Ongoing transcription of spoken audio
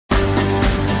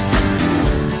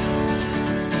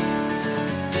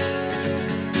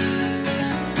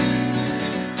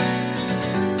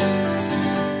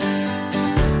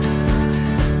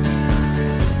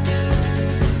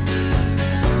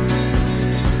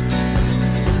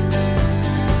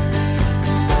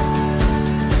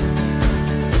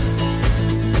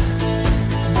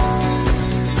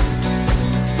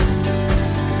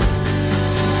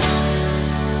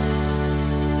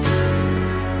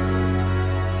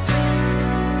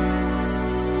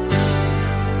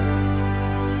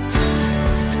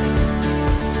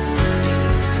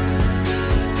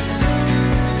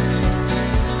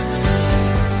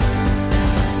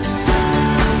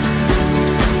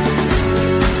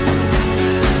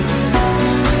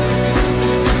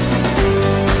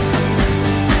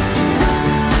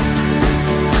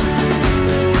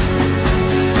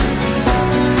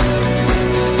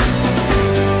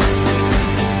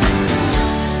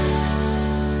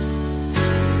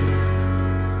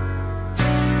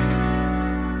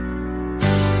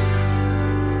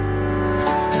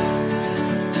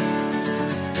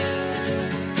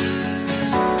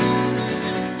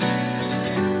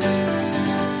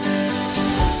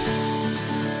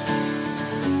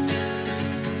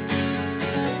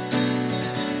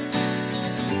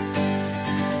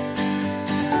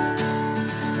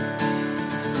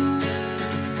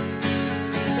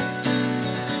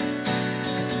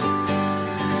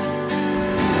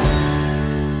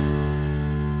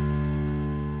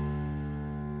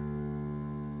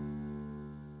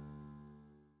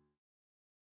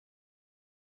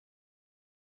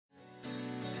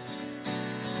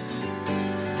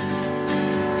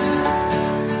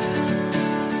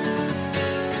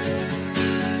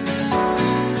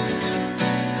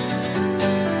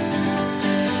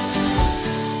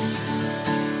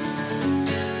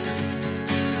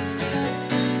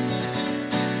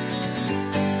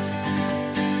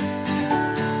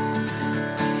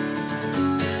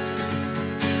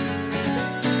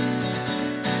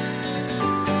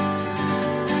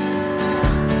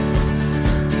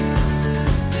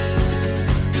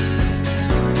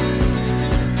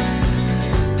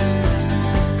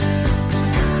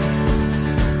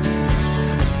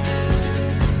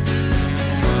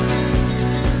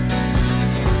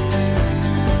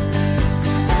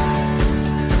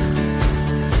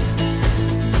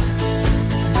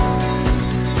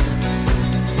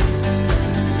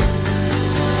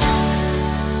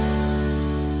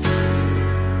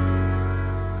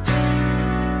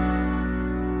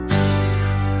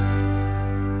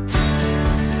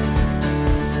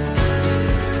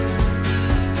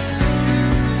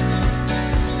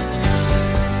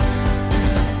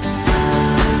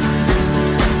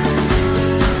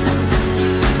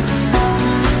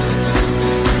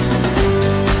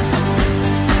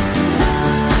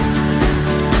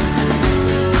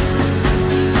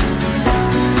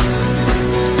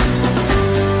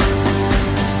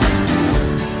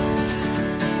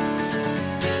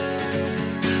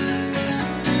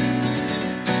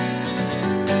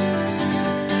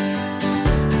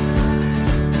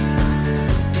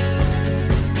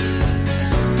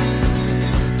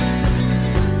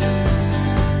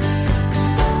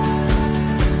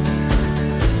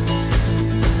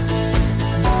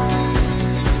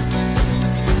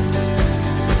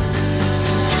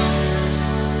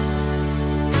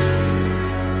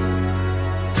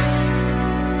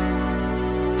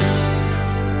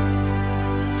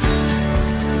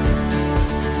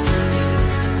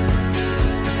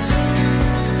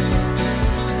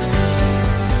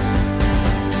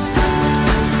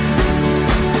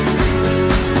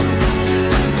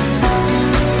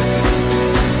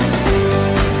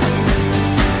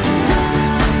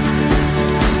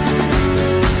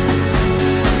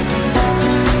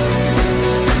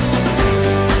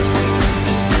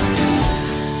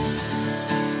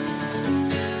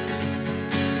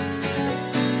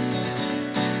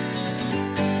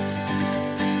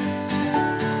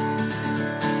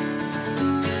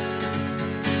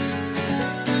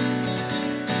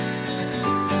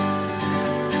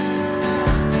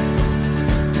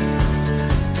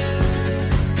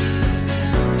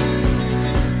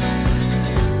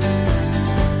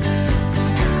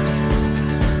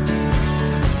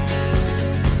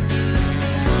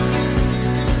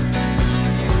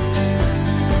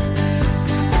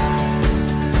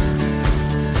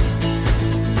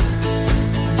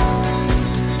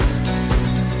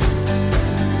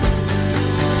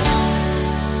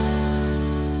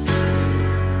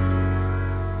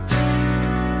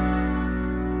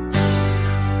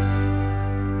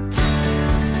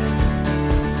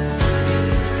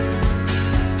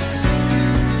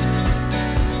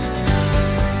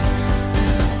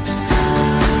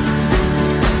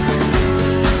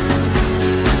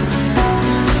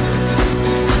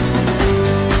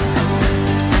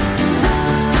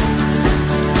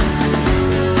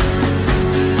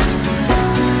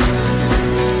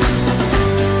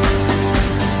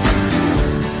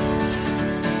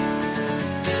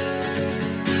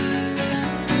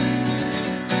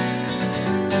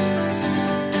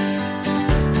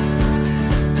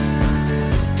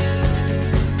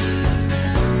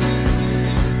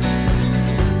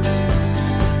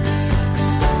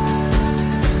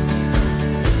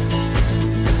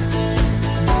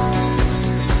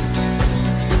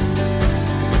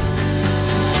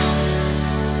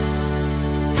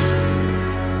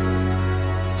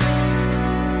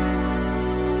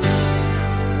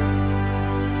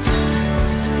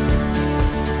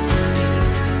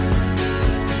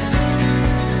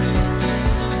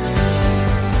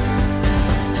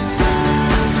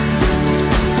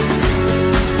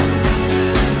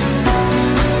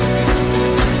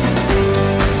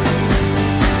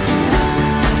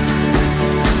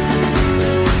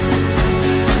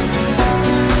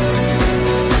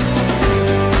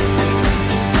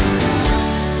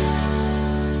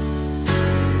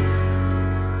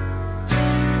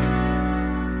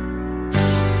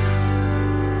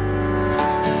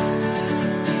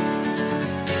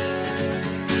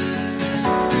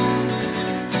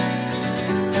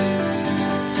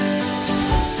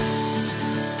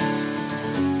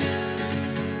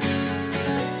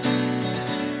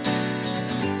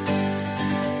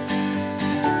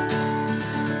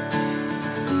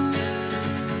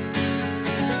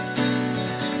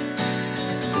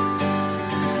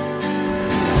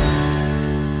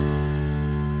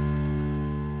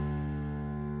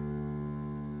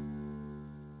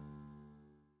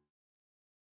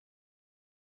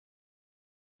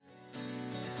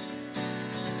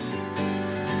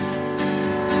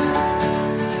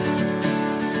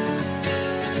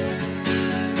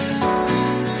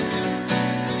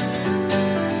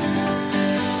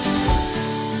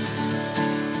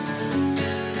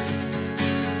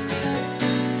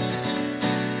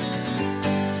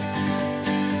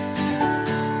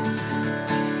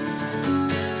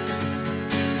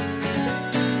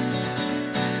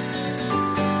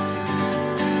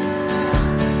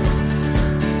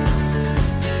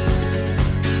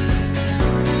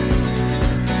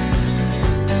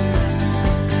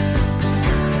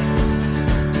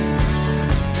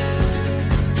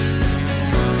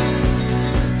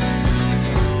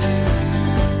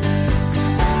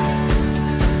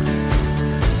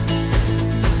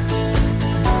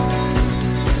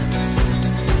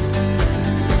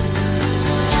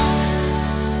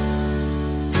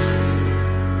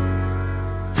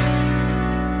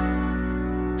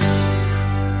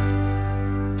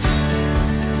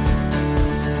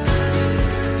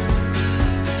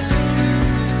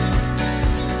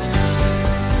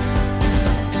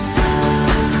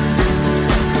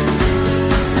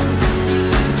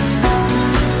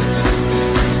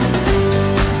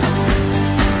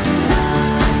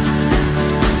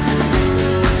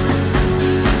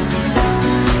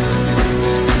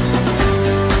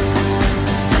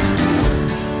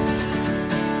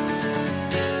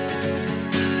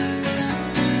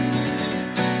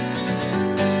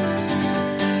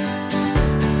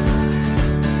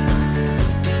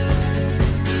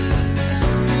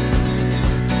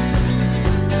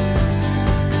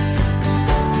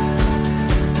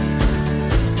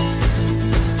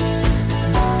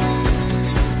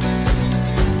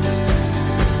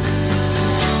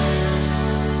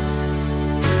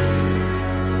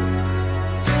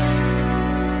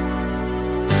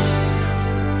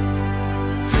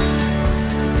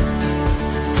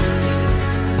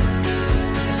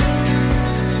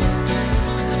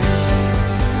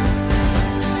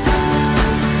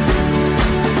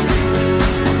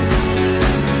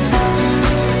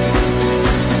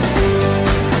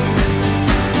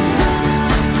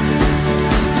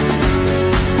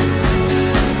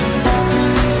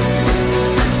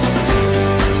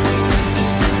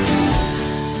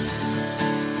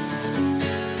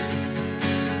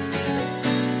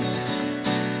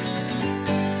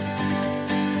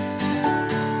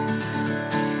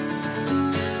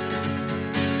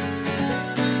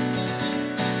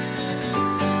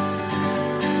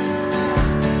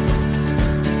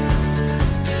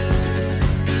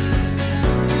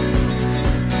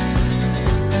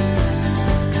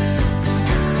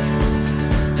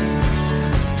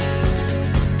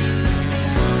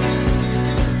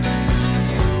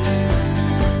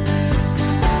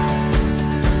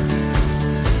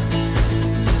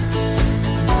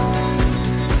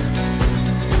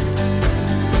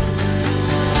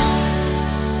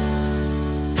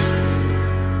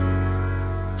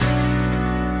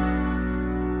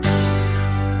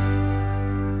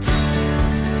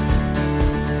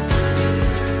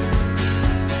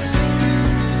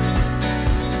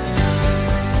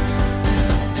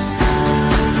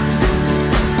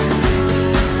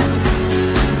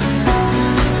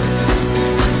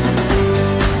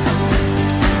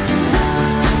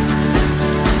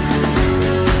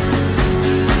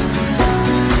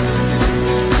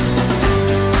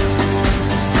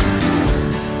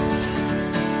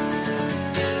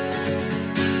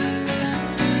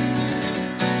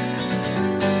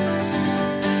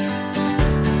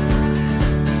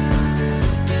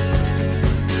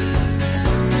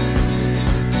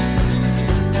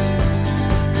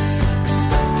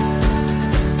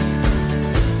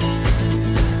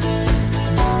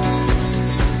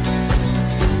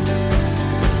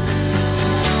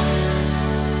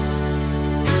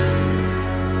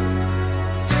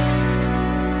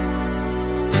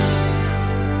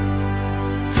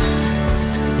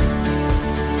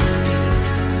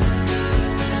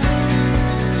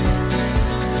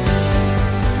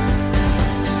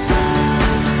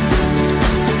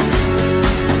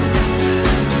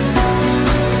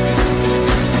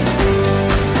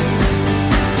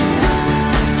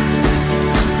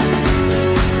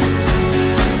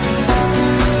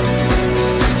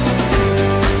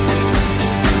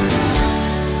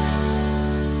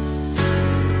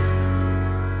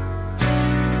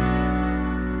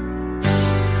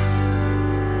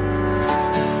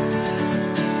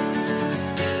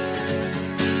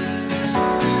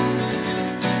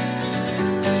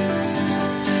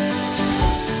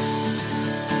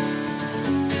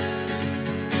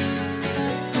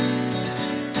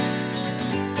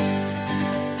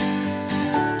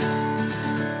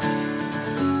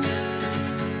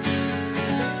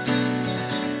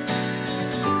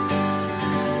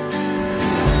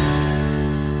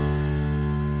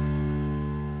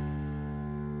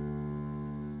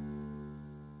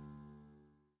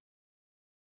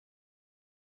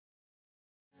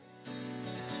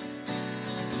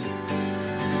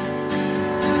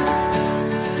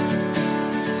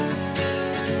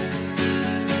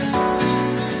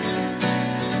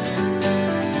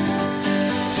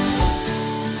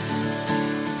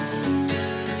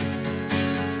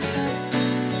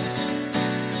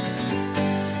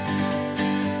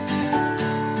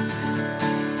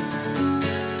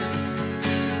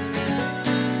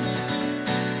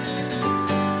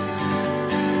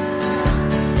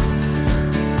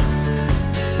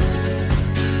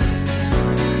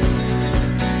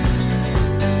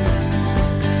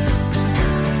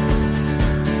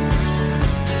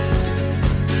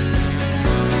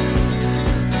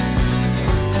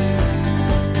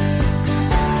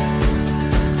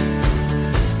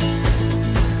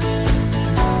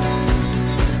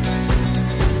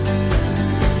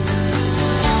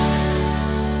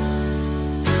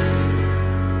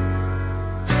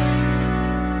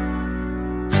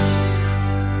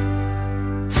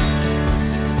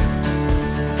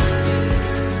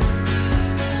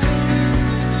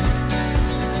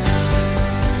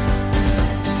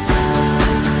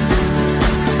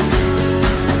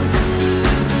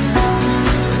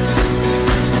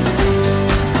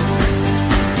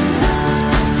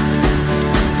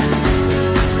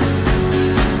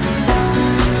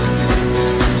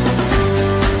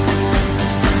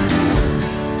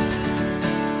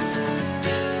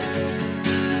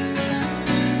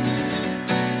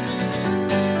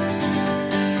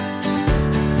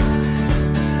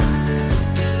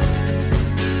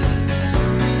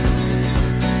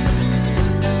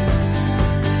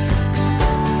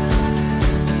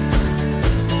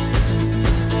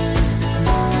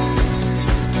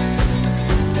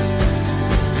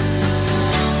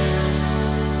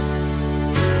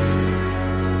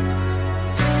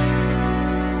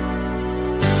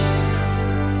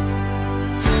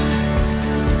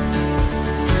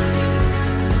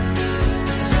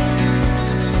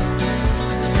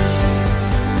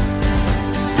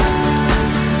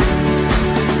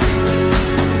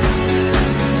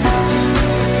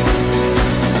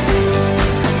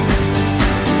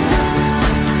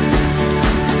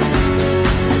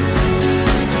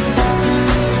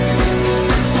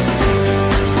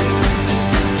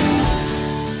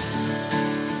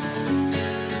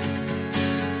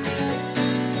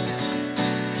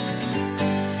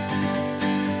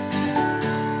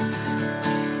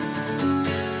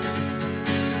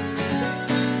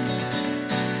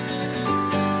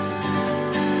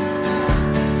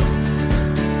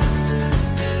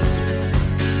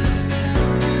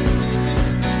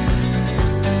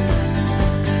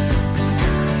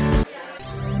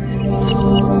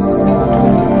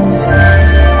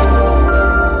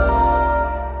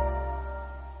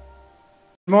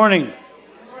morning.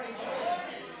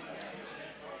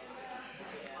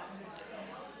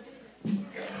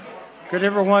 Could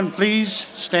everyone please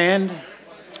stand,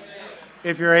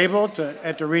 if you're able,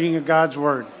 at the reading of God's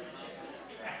Word.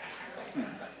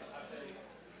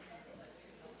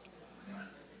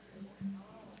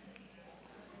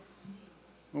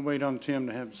 We'll wait on Tim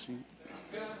to have a seat.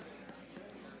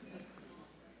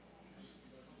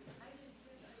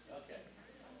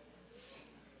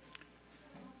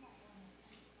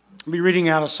 I'll be reading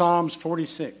out of Psalms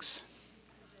 46.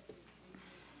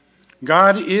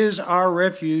 God is our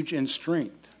refuge and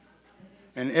strength,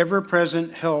 an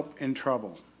ever-present help in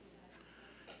trouble.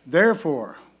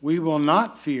 Therefore, we will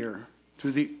not fear,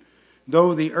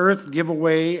 though the earth give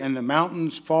way and the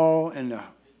mountains fall and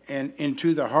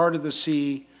into the heart of the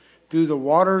sea, through the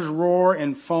waters roar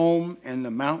and foam, and the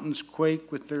mountains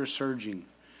quake with their surging.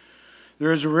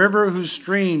 There is a river whose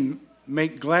stream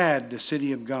make glad the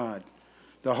city of God,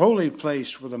 the holy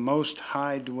place where the Most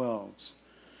High dwells.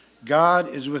 God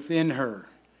is within her.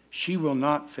 She will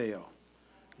not fail.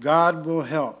 God will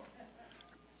help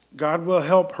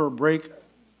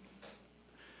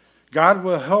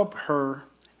her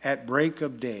at break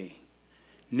of day.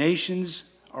 Nations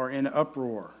are in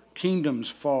uproar. Kingdoms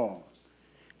fall.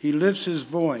 He lifts his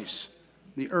voice.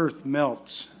 The earth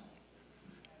melts.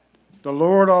 The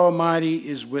Lord Almighty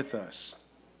is with us.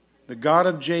 The God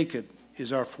of Jacob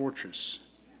is our fortress.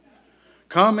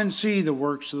 Come and see the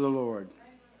works of the Lord,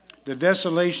 the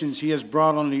desolations he has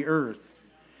brought on the earth.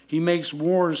 He makes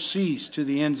wars cease to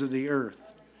the ends of the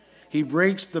earth. He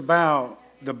breaks the bow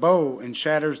and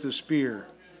shatters the spear.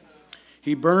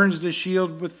 He burns the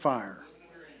shield with fire.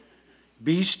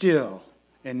 Be still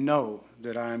and know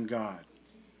that I am God.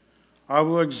 I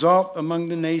will exalt among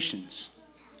the nations.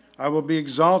 I will be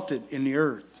exalted in the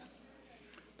earth.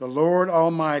 The Lord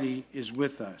Almighty is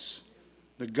with us.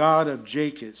 The God of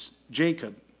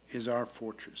Jacob is our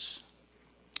fortress.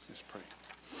 Let's pray.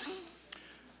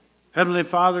 Heavenly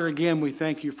Father, again, we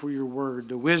thank you for your word,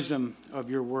 the wisdom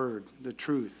of your word, the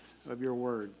truth of your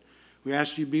word. We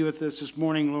ask you to be with us this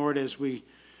morning, Lord, as we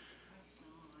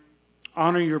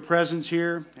honor your presence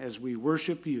here, as we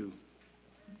worship you,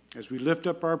 as we lift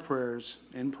up our prayers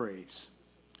and praise.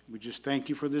 We just thank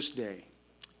you for this day.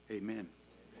 Amen.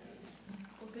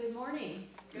 Well, good morning.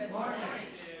 Good morning.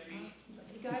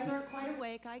 You guys aren't quite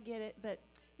awake, I get it, but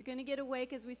you're going to get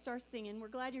awake as we start singing. We're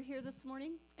glad you're here this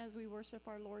morning as we worship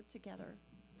our Lord together.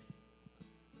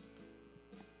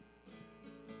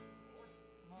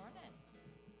 Morning.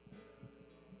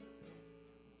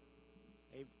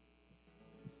 Hey.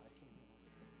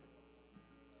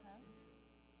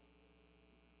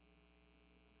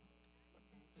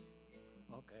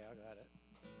 Okay, I got it.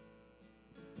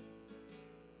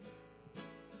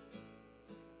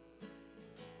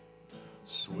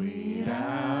 Sweet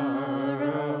hour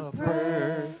of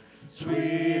prayer,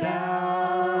 sweet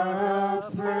hour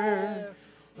of prayer,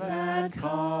 that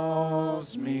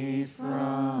calls me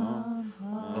from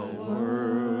a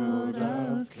world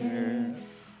of care,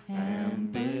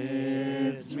 and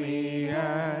bids me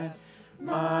at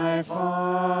my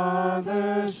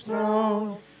Father's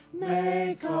throne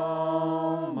make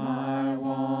all my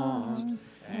wants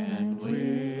and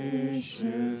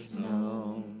wishes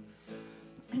known.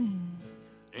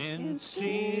 In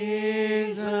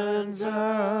seasons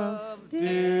of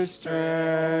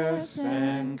distress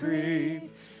and grief,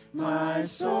 my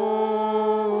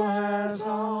soul has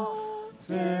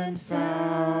often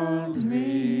found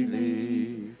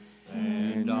relief,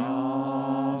 and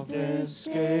oft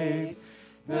escaped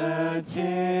the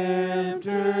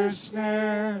tempter's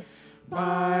snare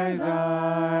by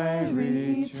thy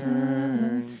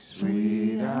return,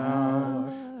 sweet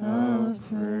hour of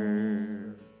prayer.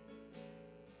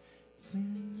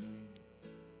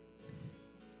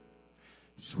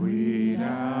 Sweet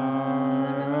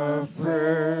hour of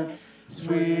prayer,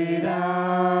 sweet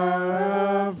hour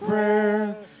of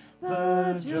prayer,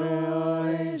 the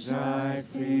joys I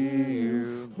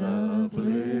feel, the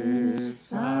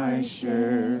bliss I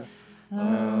share,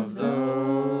 of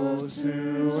those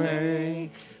who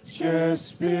anxious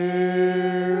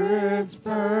spirits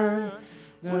burn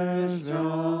with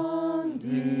strong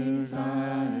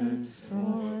desires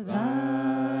for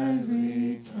thy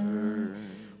return.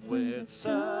 With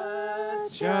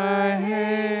such I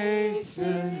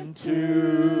hasten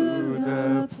to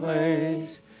the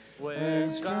place where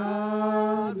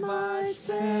God my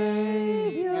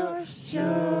Savior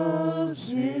shows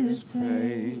his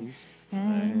face,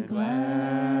 and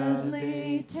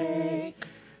gladly take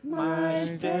my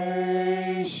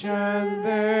station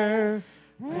there,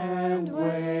 and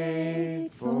wait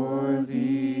for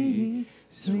thee,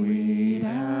 sweet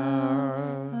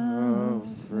hour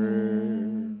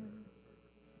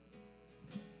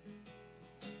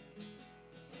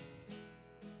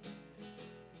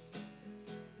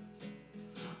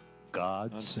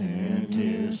God sent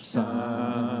his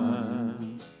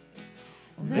Son.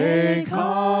 They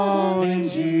called him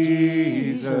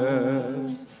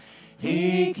Jesus.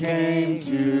 He came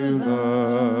to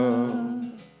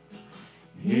love,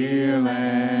 heal,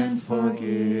 and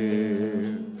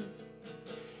forgive.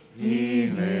 He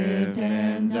lived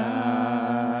and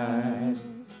died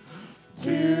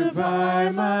to buy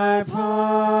my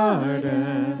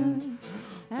pardon.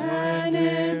 An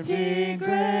empty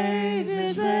grave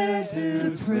is there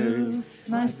to prove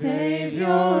my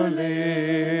Savior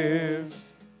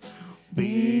lives.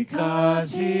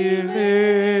 Because he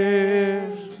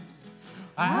lives,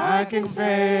 I can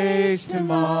face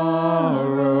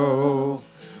tomorrow.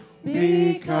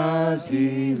 Because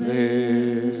he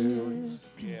lives,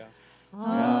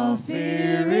 all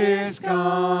fear is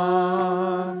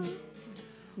gone.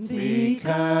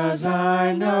 Because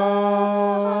I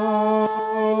know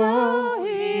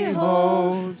he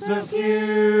holds the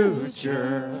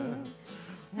future,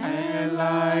 and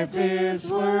life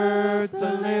is worth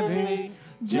the living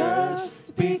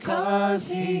just because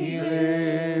he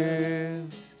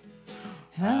lives.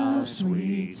 How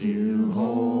sweet to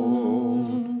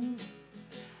hold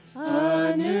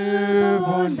a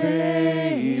newborn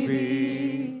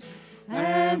baby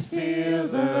and feel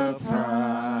the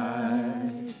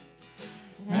pride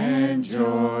and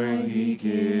joy he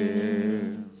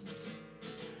gives.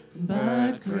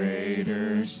 But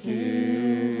greater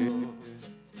still,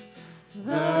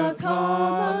 the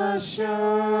calm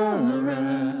assurance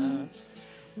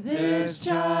this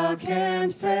child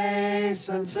can face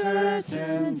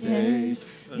uncertain days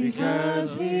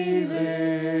because he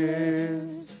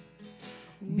lives.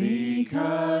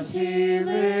 Because he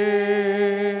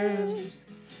lives,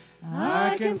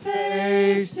 I can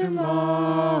face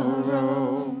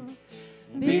tomorrow.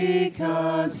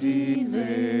 Because he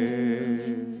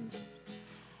lives,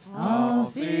 all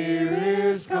fear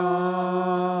is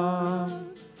gone.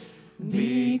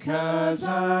 Because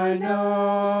I know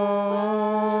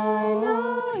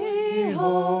he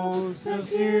holds the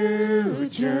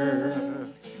future,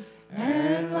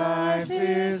 and life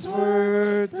is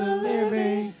worth the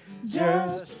living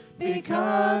just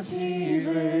because he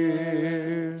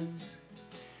lives.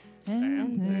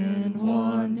 And then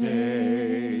one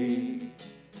day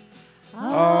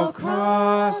I'll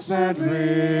cross that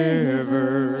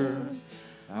river,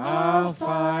 I'll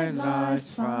find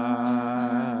life's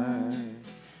fine,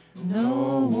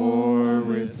 no war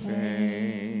with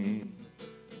pain.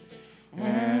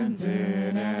 And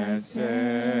then as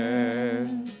death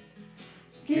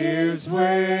gives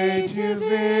way to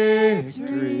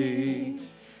victory,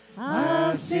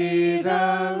 I'll see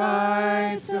the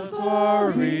lights of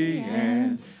glory,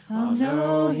 and I'll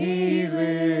know he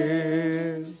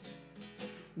lives.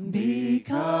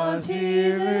 Because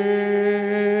he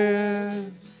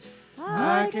lives,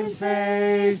 I can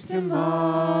face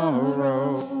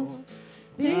tomorrow.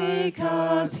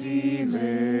 Because he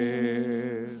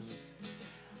lives,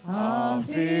 all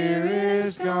fear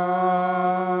is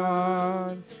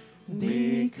gone.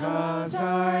 Because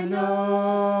I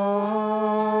know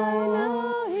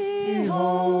he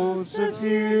holds the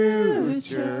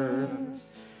future,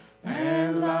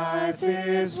 and life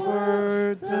is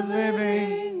worth the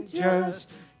living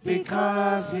just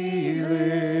because he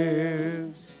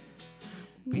lives.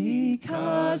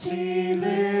 Because he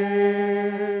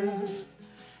lives,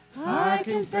 I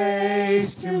can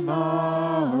face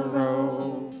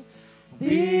tomorrow.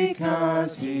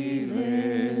 Because he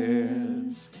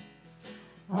lives,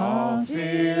 all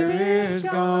fear is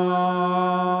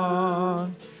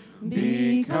gone.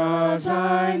 Because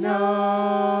I know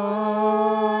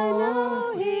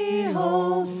he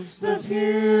holds the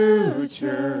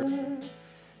future,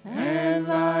 and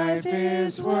life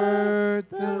is worth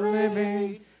the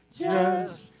living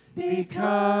just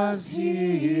because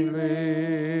he lives.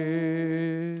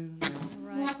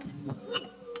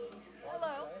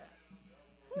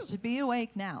 You should be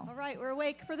awake now. All right, we're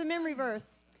awake for the memory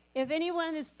verse. If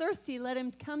anyone is thirsty, let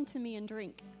him come to me and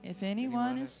drink. If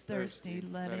anyone is thirsty,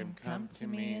 let him come to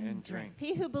me and drink.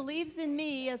 He who believes in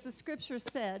me, as the scripture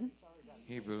said,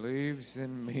 he believes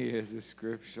in me, as the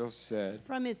scripture said,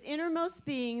 from his innermost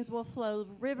beings will flow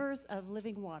rivers of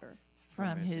living water.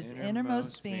 From his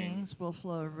innermost beings will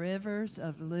flow rivers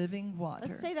of living water.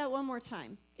 Let's say that one more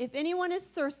time. If anyone is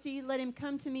thirsty, let him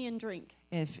come to me and drink.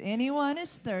 If anyone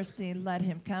is thirsty, let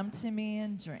him come to me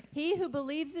and drink. He who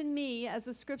believes in me, as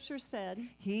the scripture said,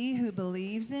 he who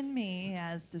believes in me,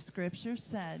 as the scripture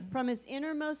said, from his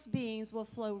innermost beings will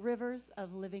flow rivers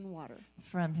of living water.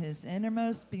 From his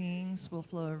innermost beings will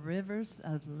flow rivers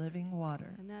of living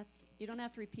water. And that's, you don't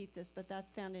have to repeat this, but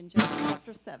that's found in John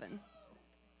chapter 7.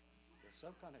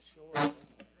 So kind of short.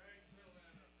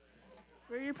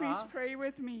 Will you please pray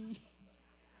with me?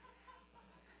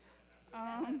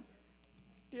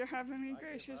 Dear Heavenly,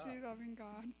 graciously loving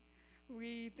God,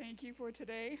 we thank you for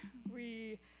today.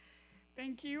 We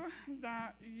thank you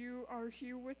that you are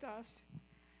here with us,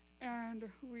 and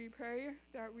we pray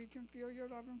that we can feel your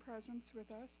love and presence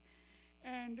with us,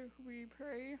 and we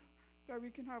pray that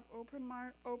we can have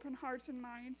open hearts and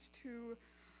minds to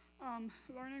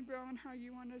learn and grow in how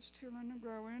you want us to learn and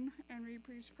grow in, and we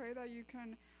please pray that you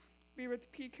can be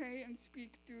with PK and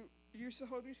speak through, use the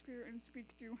Holy Spirit and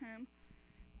speak through him.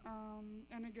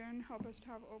 And again, help us to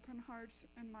have open hearts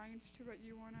and minds to what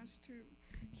you want us to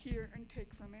hear and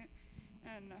take from it.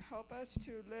 And help us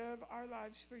to live our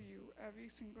lives for you every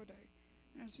single day.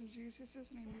 And it's in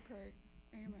Jesus' name we pray.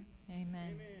 Amen.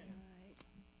 Amen.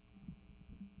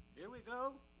 Here we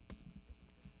go.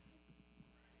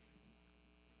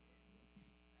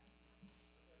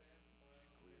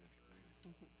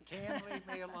 Tim, leave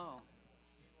me alone.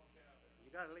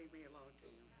 You got to leave me alone,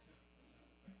 Tim.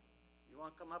 You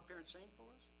want to come up here and sing for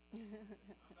us?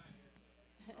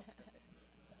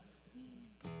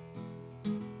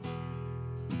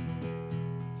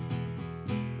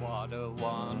 What a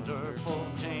wonderful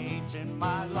change in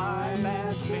my life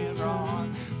has been wrought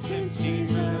since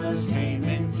Jesus came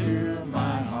into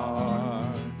my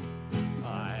heart.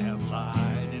 I have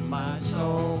light in my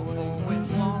soul for which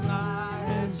long I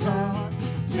have sought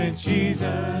since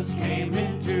Jesus came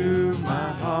into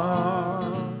my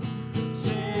heart.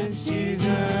 Since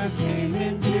Jesus came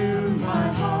into my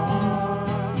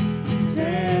heart.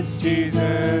 Since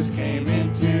Jesus came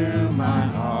into my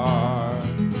heart.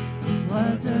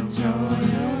 Floods of joy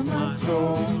on my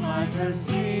soul like the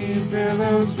sea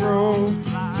billows roll.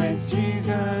 Since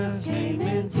Jesus came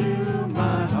into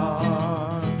my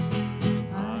heart.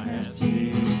 I have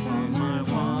ceased from my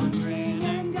wandering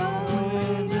and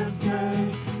going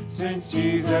astray. Since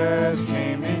Jesus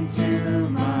came into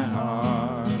my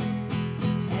heart.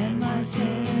 And my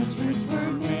sins which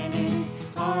were many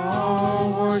are all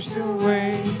washed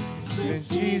away. Since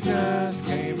Jesus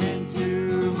came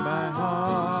into my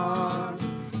heart.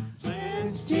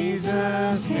 Since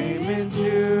Jesus came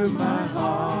into my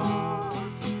heart.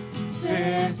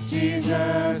 Since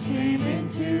Jesus came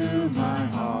into my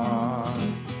heart.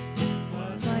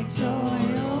 Floods like joy,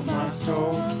 oh my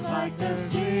soul, like the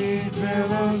sea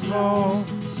billows roll.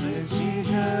 Since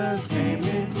Jesus came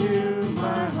into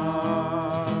my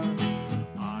heart.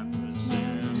 I'm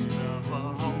possessed of a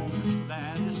home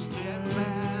that is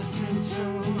steadfast and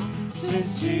true.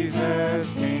 Since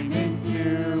Jesus came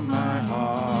into my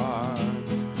heart.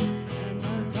 And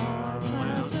the dark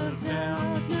clouds of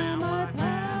doubt now my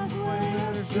pathway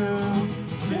is true.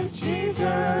 Since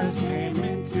Jesus came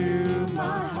into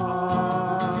my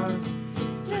heart.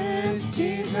 Since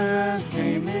Jesus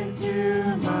came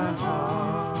into my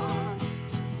heart.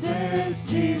 Since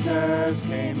Jesus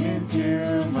came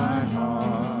into my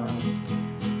heart.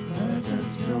 Floods of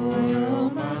joy, oh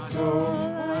my soul,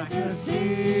 like the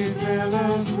sea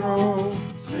billows roll.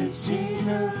 Since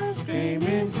Jesus came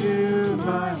into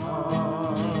my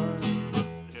heart.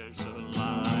 There's a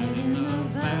light in the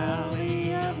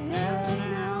valley of death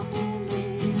now for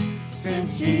me.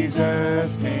 Since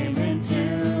Jesus came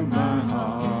into my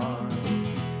heart.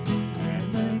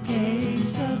 And the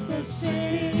gates of the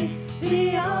city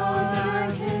beyond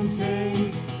I can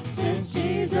see. Since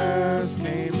Jesus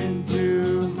came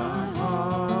into my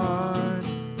heart.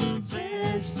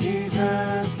 Since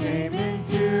Jesus came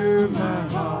into my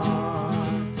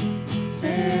heart.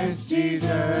 Since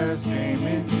Jesus came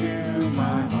into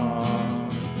my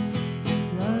heart.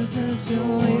 Floods of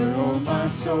joy, oh my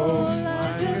soul,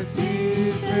 like the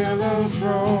sea billows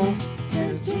roll.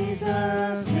 Since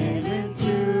Jesus came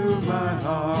into my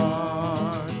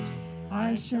heart.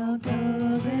 I shall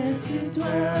go there to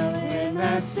dwell in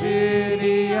that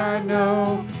city I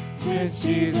know. Since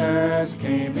Jesus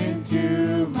came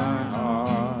into my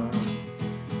heart.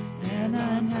 And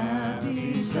I'm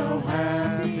happy, so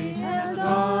happy as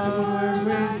onward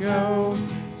we go.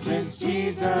 Since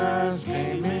Jesus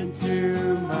came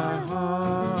into my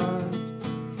heart.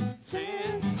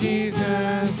 Since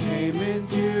Jesus came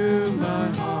into my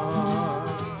heart.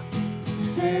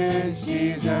 Since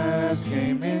Jesus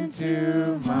came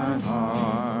into my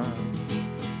heart.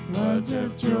 Floods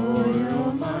of joy,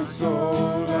 oh my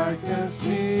soul, like the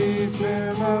sea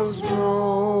billows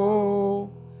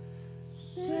roll.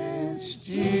 Since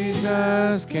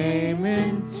Jesus came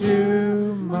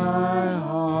into my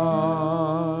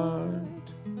heart.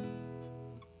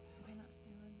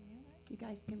 You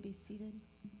guys can be seated.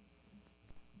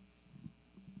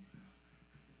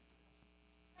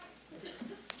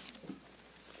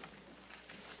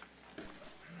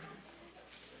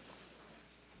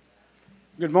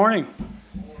 Good morning.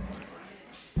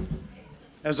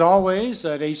 As always,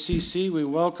 at ACC, we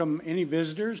welcome any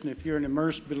visitors, and if you're an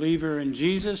immersed believer in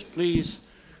Jesus, please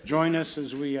join us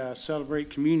as we celebrate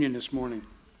communion this morning.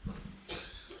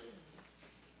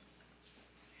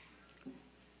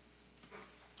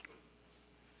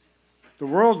 The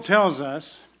world tells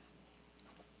us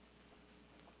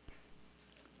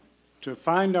to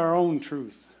find our own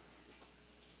truth.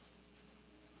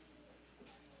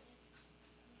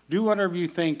 Do whatever you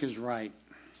think is right.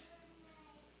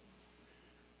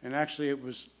 And actually, it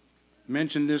was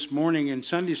mentioned this morning in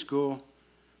Sunday school.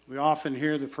 We often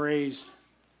hear the phrase,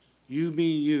 you be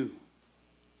you.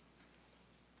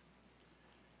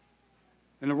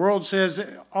 And the world says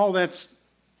all that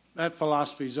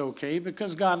philosophy is okay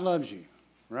because God loves you,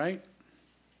 right?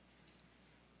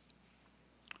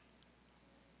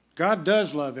 God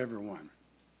does love everyone.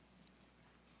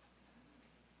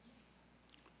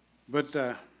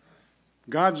 But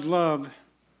God's love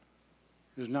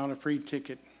is not a free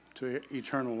ticket to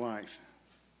eternal life.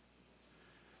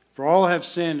 For all have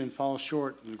sinned and fall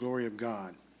short of the glory of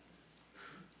God.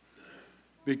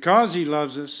 Because he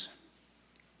loves us,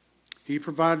 he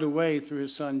provided a way through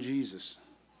his son Jesus.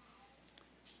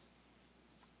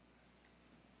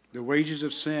 The wages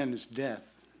of sin is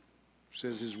death,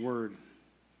 says his word.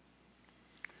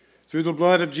 Through the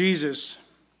blood of Jesus,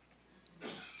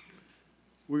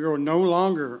 we are no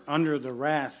longer under the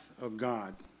wrath of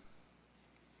God.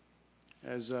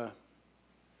 As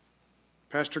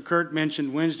Pastor Kurt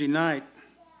mentioned Wednesday night,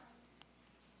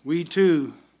 we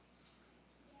too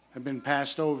have been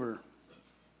passed over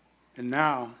and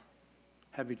now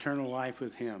have eternal life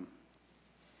with him.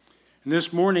 And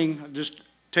this morning, I'll just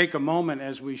take a moment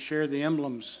as we share the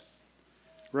emblems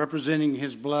representing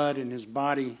his blood and his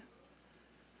body,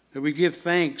 that we give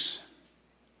thanks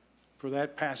for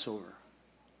that Passover,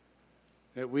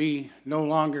 that we no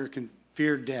longer can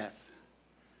fear death.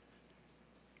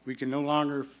 We can no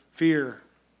longer fear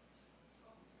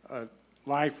a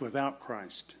life without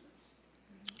Christ.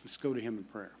 Let's go to him in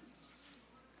prayer.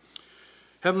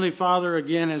 Heavenly Father,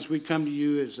 again, as we come to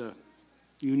you as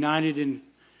united in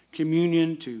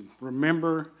communion to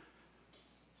remember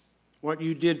what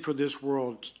you did for this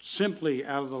world, simply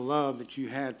out of the love that you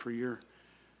had for your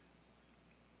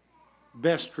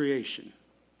best creation.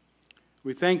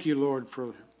 We thank you, Lord,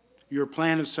 for your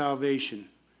plan of salvation,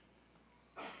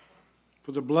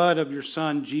 for the blood of your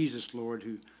Son, Jesus, Lord,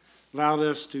 who allowed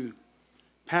us to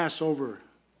pass over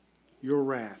your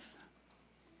wrath.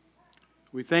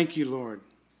 We thank you, Lord,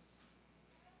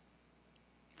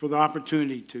 for the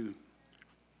opportunity to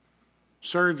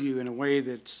serve you in a way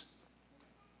that's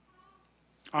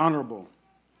honorable.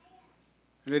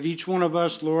 And that each one of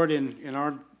us, Lord, in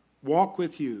our walk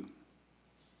with you,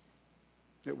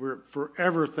 that we're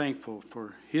forever thankful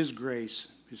for his grace,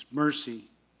 his mercy,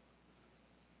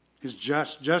 his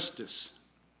justice.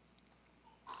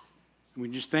 And we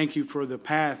just thank you for the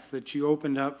path that you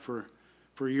opened up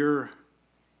for your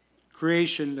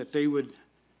creation, that they would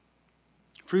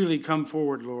freely come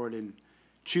forward, Lord, and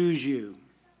choose you,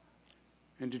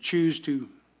 and to choose to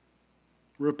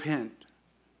repent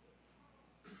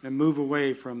and move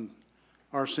away from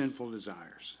our sinful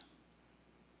desires.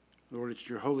 Lord, it's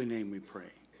your holy name we pray.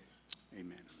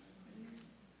 Amen.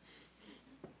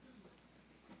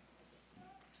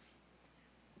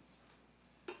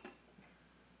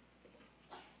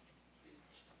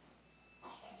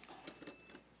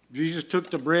 Jesus took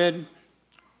the bread,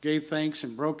 gave thanks,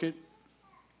 and broke it.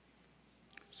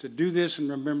 Said, do this in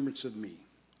remembrance of me.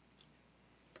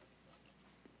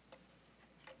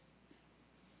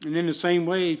 And in the same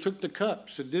way, he took the cup,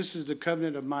 said, this is the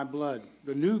covenant of my blood,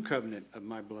 the new covenant of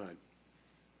my blood.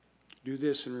 Do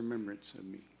this in remembrance of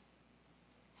me.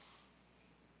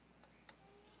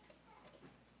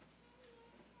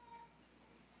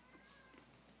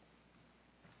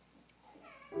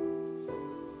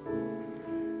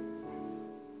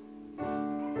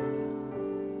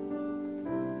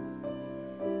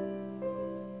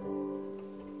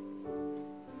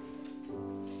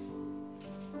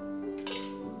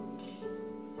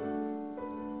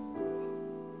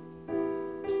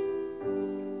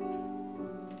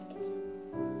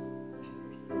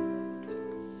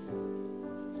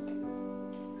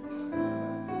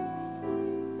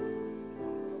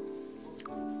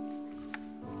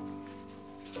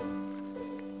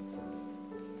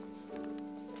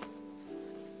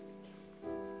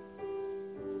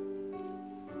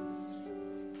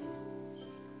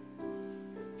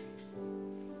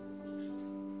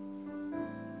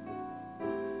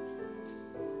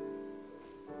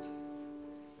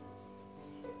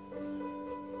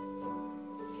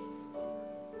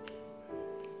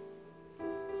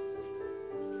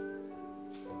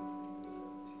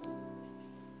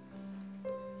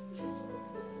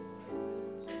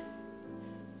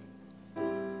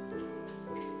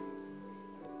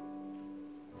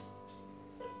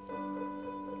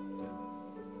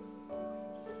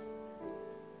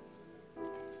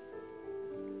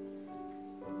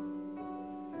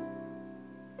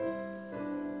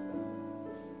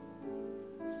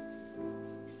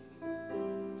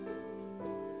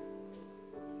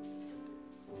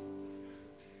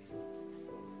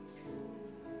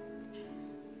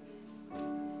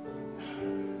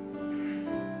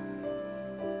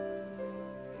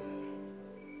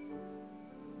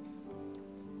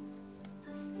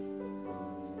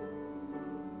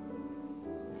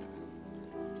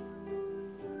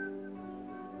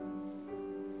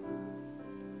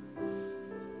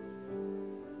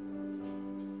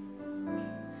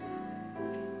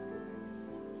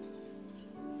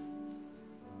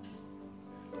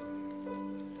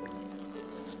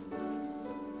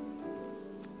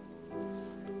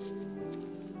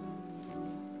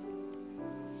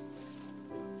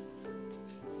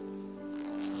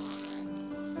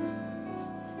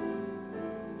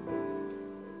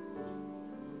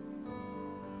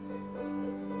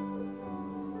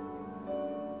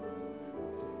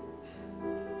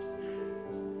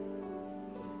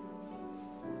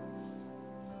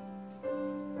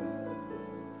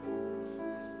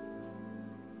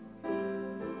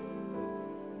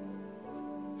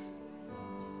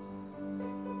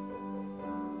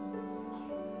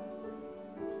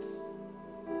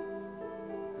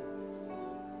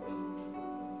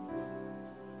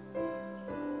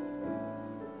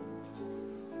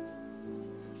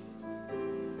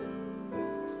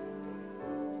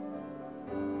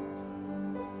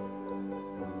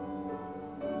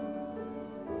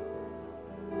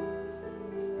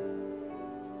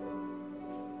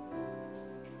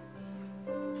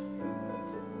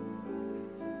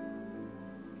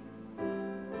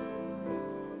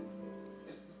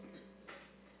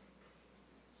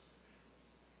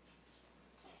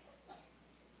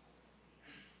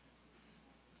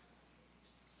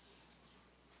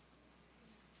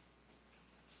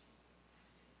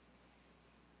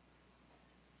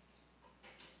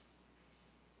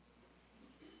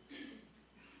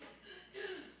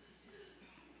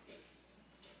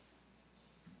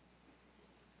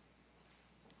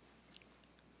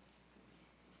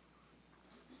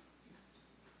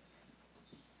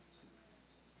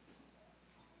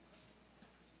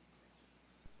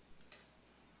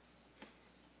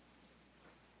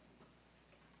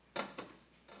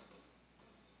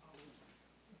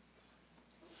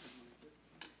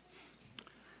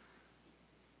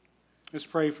 Let's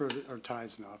pray for our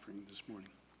tithes and offering this morning.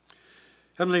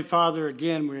 Heavenly Father,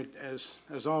 again,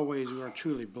 as always, we are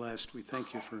truly blessed. We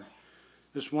thank you for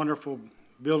this wonderful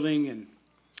building and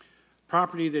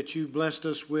property that you blessed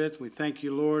us with. We thank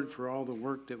you, Lord, for all the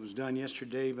work that was done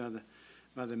yesterday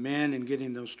by the men in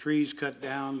getting those trees cut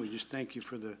down. We just thank you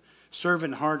for the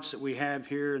servant hearts that we have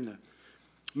here and the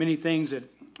many things that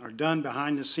are done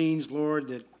behind the scenes, Lord,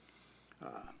 that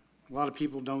a lot of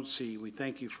people don't see. We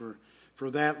thank you for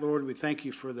that, Lord. We thank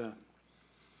you for the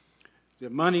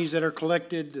monies that are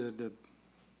collected,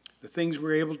 the things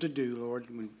we're able to do, Lord.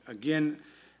 Again,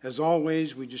 as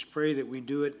always, we just pray that we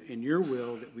do it in your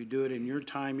will, that we do it in your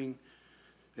timing,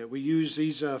 that we use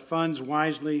these funds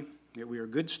wisely, that we are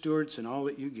good stewards in all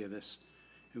that you give us.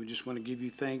 And we just want to give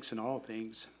you thanks in all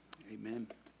things. Amen.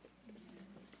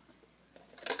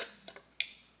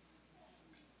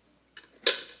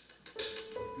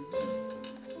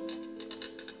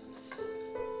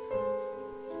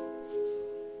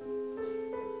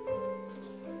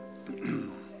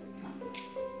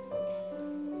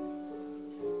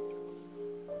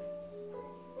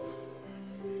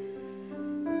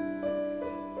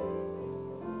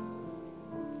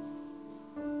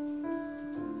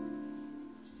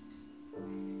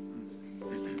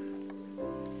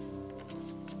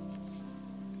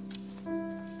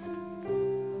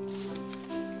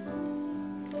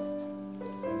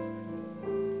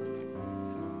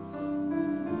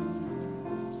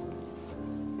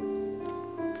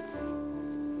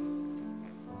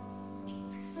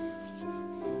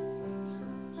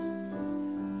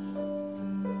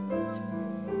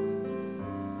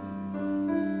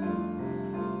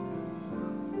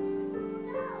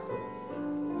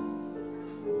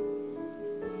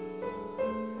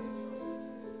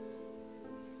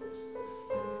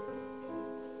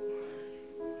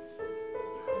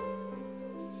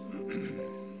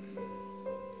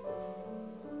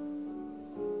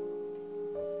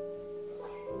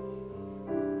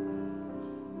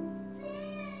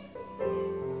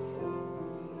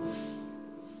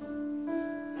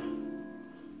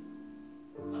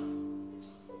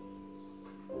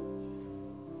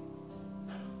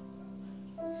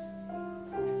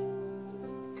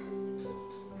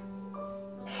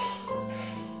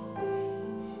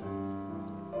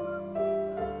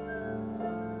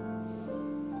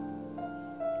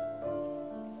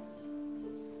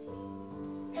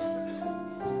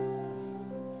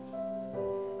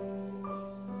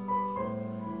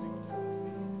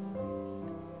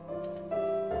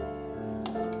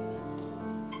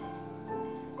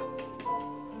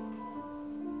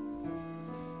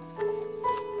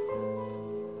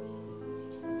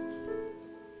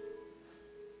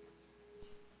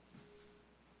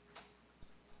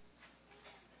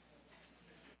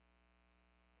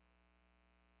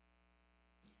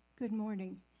 Good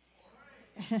morning.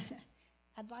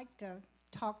 I'd like to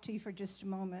talk to you for just a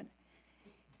moment.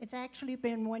 It's actually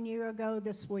been 1 year ago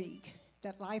this week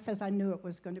that life as I knew it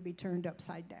was going to be turned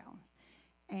upside down.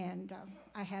 And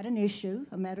I had an issue,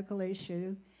 a medical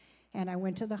issue, and I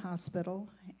went to the hospital,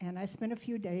 and I spent a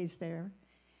few days there.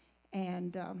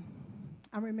 And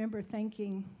I remember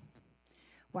thinking,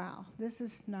 wow, this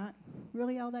is not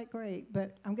really all that great,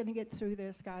 but I'm going to get through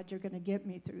this. God, you're going to get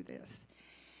me through this.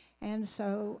 And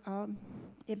so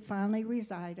it finally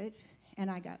resided,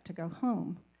 and I got to go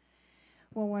home.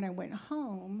 Well, when I went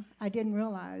home, I didn't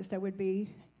realize there would be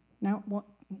not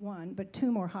one, but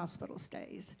 2 more hospital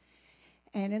stays.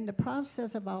 And in the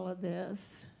process of all of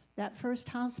this, that first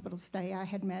hospital stay, I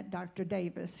had met Dr.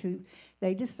 Davis, who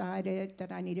they decided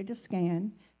that I needed a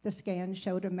scan. The scan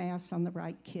showed a mass on the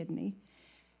right kidney.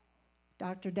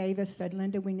 Dr. Davis said,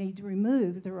 Linda, we need to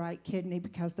remove the right kidney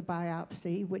because the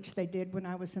biopsy, which they did when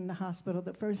I was in the hospital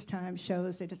the first time,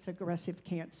 shows that it's aggressive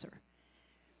cancer.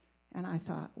 And I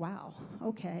thought, wow,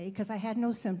 okay, because I had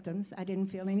no symptoms. I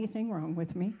didn't feel anything wrong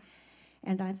with me.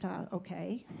 And I thought,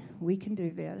 okay, we can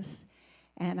do this.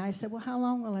 And I said, well, how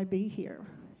long will I be here?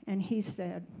 And he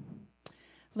said,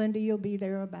 Linda, you'll be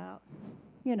there about,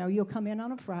 you'll come in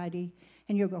on a Friday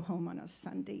and you'll go home on a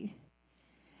Sunday.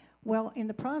 Well, in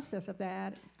the process of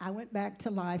that, I went back to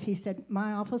life. He said,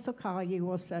 my office will call you,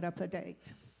 we'll set up a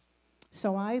date.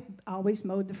 So I always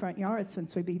mowed the front yard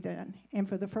since we began. And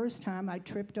for the first time, I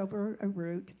tripped over a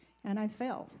root and I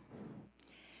fell.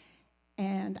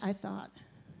 And I thought,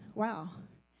 wow.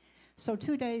 So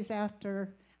 2 days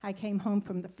after I came home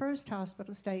from the first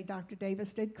hospital stay, Dr.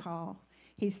 Davis did call.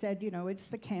 He said, it's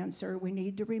the cancer, we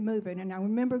need to remove it. And I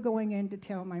remember going in to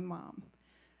tell my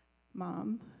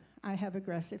mom, I have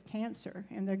aggressive cancer,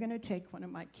 and they're going to take one of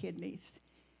my kidneys.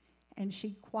 And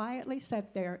she quietly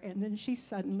sat there, and then she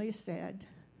suddenly said,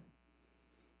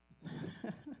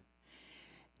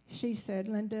 She said,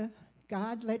 Linda,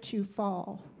 God let you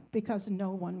fall because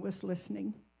no one was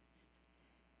listening.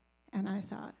 And I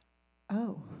thought,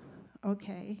 oh,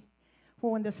 okay.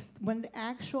 Well, when the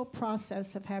actual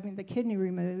process of having the kidney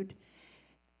removed,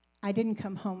 I didn't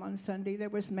come home on Sunday. There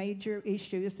was major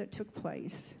issues that took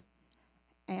place.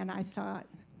 And I thought,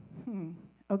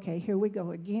 okay, here we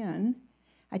go again.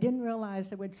 I didn't realize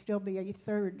there would still be a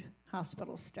third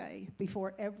hospital stay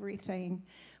before everything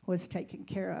was taken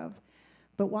care of.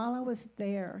 But while I was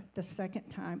there the second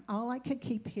time, all I could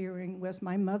keep hearing was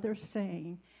my mother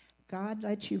saying, God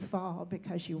let you fall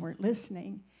because you weren't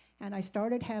listening. And I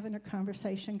started having a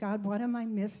conversation, God, what am I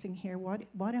missing here?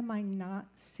 What am I not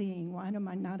seeing? Why am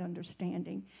I not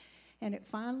understanding? And it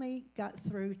finally got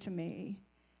through to me,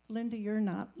 Linda, you're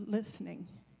not listening.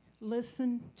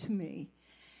 Listen to me.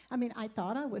 I mean, I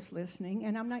thought I was listening,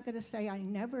 and I'm not going to say I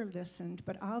never listened,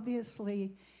 but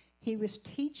obviously he was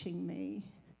teaching me,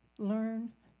 learn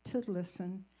to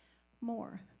listen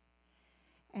more.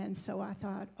 And so I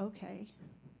thought, okay,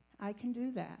 I can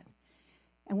do that.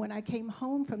 And when I came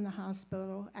home from the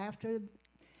hospital, after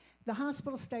the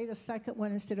hospital stay, the second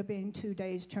one, instead of being 2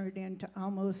 days, turned into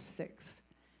almost 6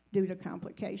 due to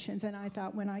complications. And I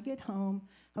thought, when I get home,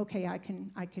 okay, I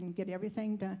can get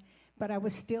everything done. But I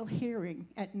was still hearing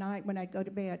at night when I'd go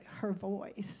to bed her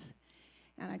voice.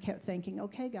 And I kept thinking,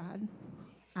 okay, God,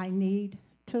 I need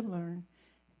to learn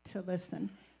to listen.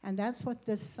 And that's what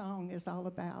this song is all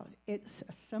about. It's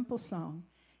a simple song,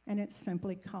 and it's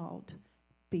simply called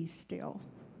Be Still.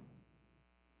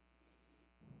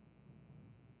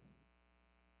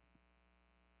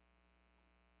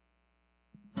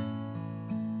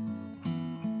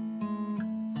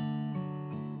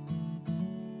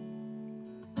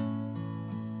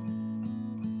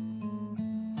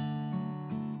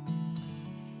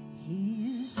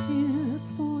 He is here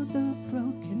for the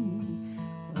broken,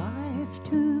 life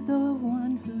to the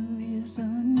one who is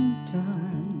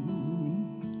undone.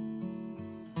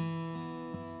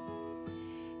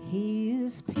 He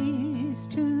is peace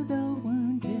to the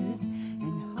wounded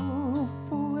and hope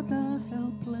for the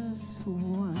helpless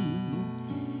one.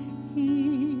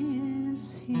 He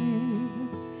is here.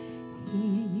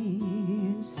 He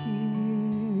is here.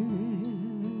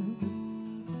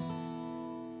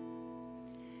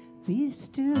 Be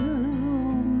still,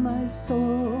 my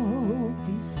soul,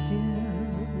 be still.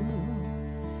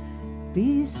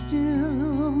 Be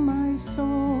still, my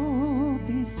soul,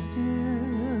 be still.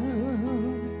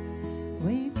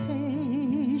 Wait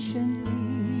patiently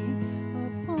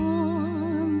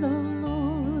upon the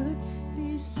Lord.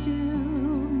 Be still,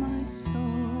 my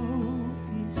soul,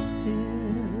 be still.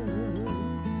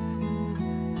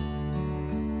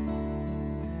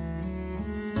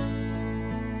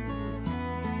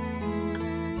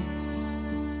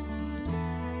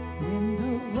 When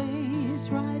the waves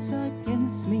rise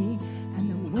against me and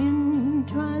the wind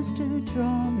tries to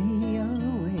draw me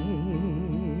away,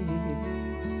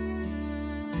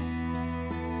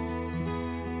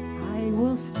 I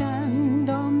will stand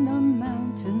on the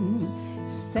mountain,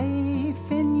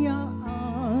 safe in your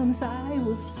arms. I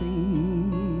will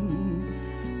sing,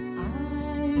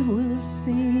 I will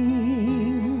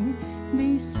sing.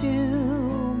 Be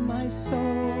still, my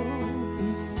soul,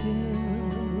 be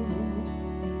still.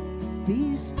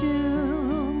 Be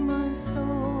still, my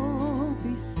soul,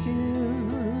 be still.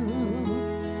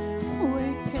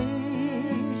 Wait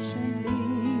patiently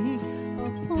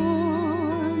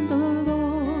upon the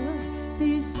Lord.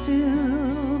 Be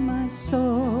still, my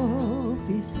soul,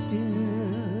 be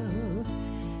still.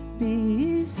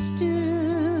 Be still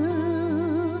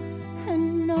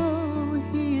and know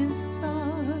He is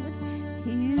God.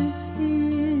 He is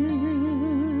here.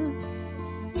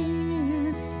 He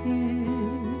is here.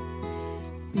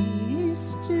 Be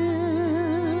still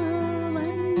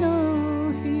and know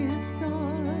He is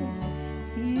God.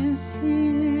 He is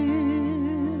here.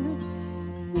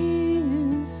 He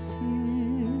is here.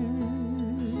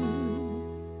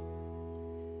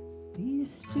 Be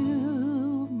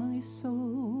still, my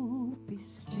soul, be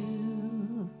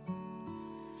still.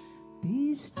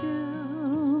 Be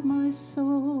still, my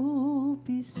soul,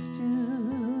 be still.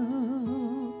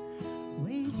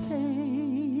 Wait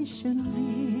patiently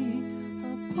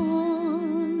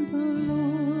upon the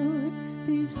Lord.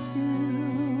 Be still,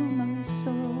 my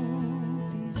soul,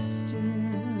 be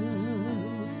still.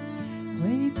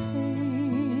 Wait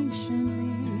patiently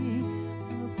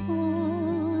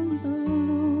upon the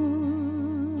Lord.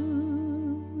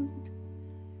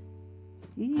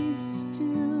 Be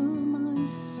still, my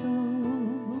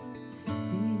soul,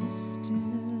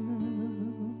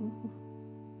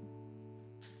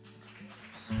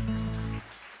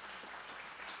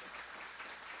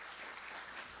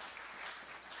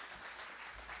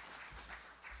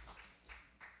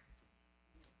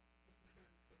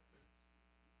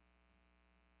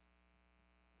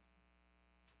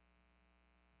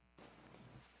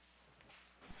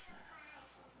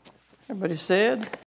 Everybody said?